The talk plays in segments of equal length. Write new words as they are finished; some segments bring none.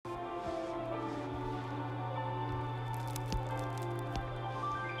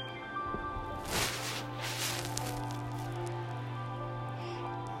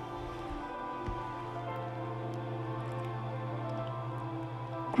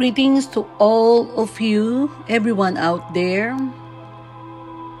Greetings to all of you, everyone out there.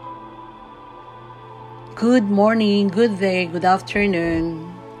 Good morning, good day, good afternoon.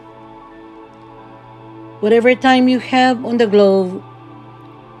 Whatever time you have on the globe,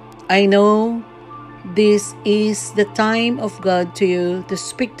 I know this is the time of God to you, to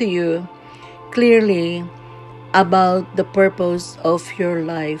speak to you clearly about the purpose of your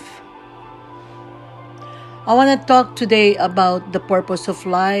life. I want to talk today about the purpose of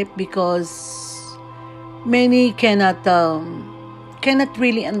life because many cannot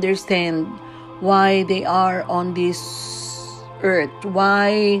really understand why they are on this earth,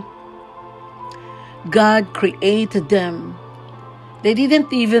 why God created them. They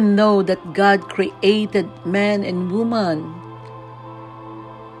didn't even know that God created man and woman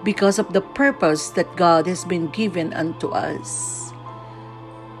because of the purpose that God has been given unto us.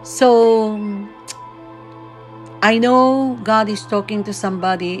 So, I know God is talking to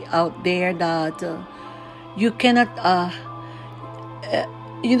somebody out there that you cannot,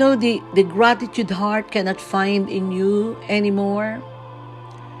 the gratitude heart cannot find in you anymore.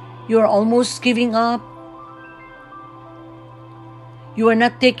 You are almost giving up. You are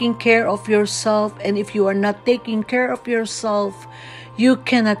not taking care of yourself. And if you are not taking care of yourself, you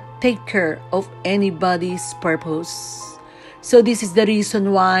cannot take care of anybody's purpose. So this is the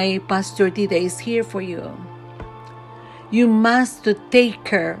reason why Pastor Tita is here for you. You must take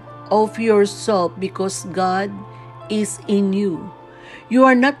care of yourself because God is in you. You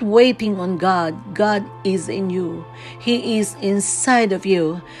are not waiting on God. God is in you. He is inside of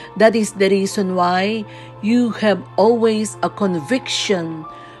you. That is the reason why you have always a conviction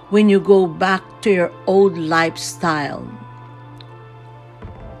when you go back to your old lifestyle.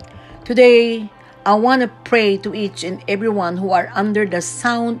 Today, I want to pray to each and everyone who are under the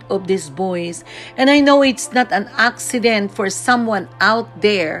sound of this voice. And I know it's not an accident for someone out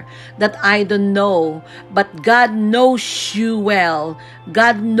there that I don't know. But God knows you well.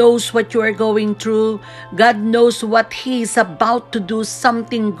 God knows what you are going through. God knows what He is about to do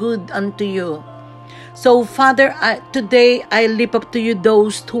something good unto you. So Father, today I lift up to you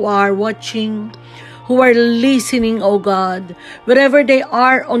those who are watching, who are listening, oh God. Wherever they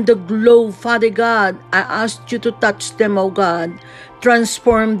are on the globe, Father God, I ask you to touch them, oh God.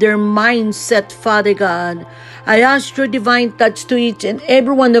 Transform their mindset, Father God. I ask your divine touch to each and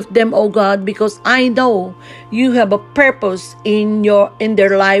every one of them, oh God, because I know you have a purpose in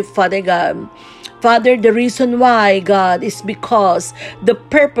their life, Father God. Father, the reason why, God, is because the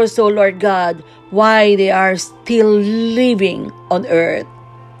purpose, oh Lord God, why they are still living on earth.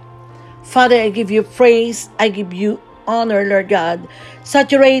 Father, I give you praise. I give you honor, Lord God.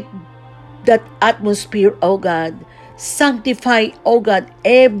 Saturate that atmosphere, oh God. Sanctify, oh God,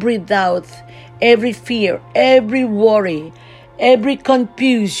 every doubt, every fear, every worry, every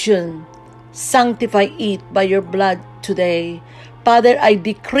confusion. Sanctify it by your blood today. Father, I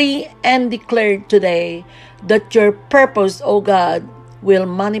decree and declare today that your purpose, oh God, will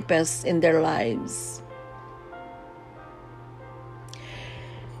manifest in their lives.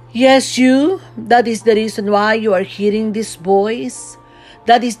 Yes, you. That is the reason why you are hearing this voice.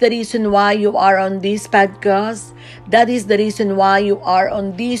 That is the reason why you are on this podcast. That is the reason why you are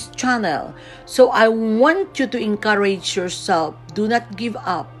on this channel. So I want you to encourage yourself. Do not give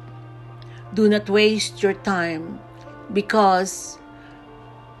up. Do not waste your time. Because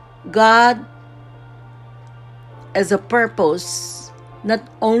God has a purpose. Not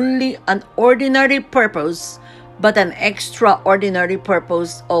only an ordinary purpose, but an extraordinary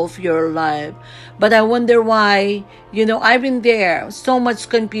purpose of your life. But I wonder why, I've been there, so much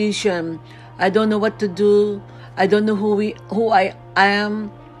confusion. I don't know what to do. I don't know who I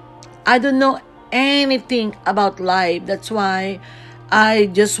am. I don't know anything about life. That's why I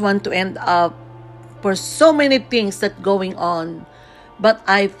just want to end up for so many things that going on. But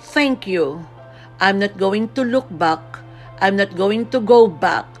I thank you. I'm not going to look back. I'm not going to go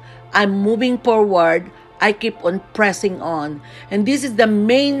back. I'm moving forward. I keep on pressing on. And this is the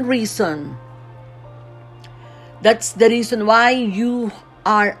main reason. That's the reason why you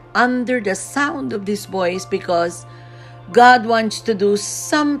are under the sound of this voice, because God wants to do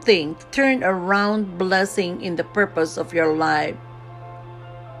something, turn around blessing in the purpose of your life.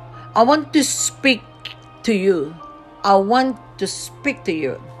 I want to speak to you. I want to speak to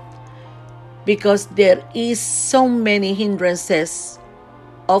you because there is so many hindrances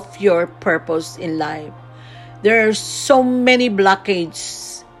of your purpose in life. There are so many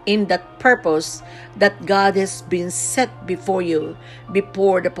blockades in that purpose that God has been set before you,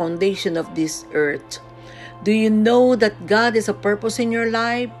 before the foundation of this earth. Do you know that God has a purpose in your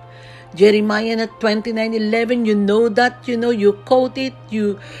life? Jeremiah 29:11, you know that, you quote it,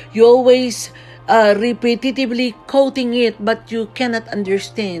 you always repetitively quoting it, but you cannot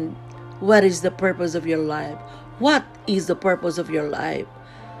understand what is the purpose of your life. What is the purpose of your life?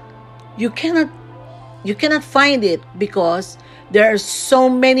 You cannot find it because there are so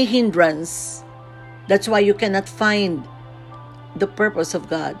many hindrances. That's why you cannot find the purpose of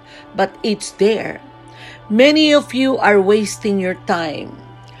God, but it's there. Many of you are wasting your time.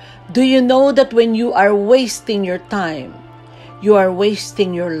 Do you know that when you are wasting your time, you are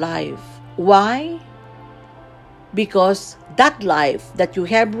wasting your life? Why? Because that life that you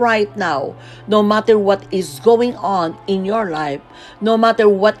have right now, no matter what is going on in your life, no matter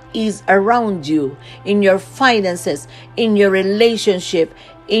what is around you, in your finances, in your relationship,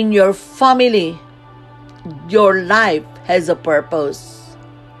 in your family, your life has a purpose.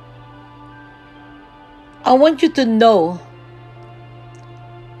 I want you to know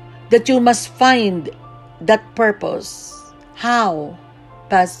that you must find that purpose. How,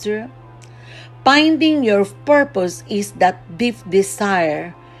 Pastor? Finding your purpose is that deep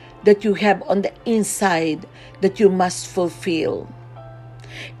desire that you have on the inside that you must fulfill.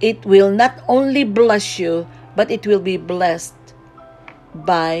 It will not only bless you, but it will be blessed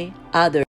by others.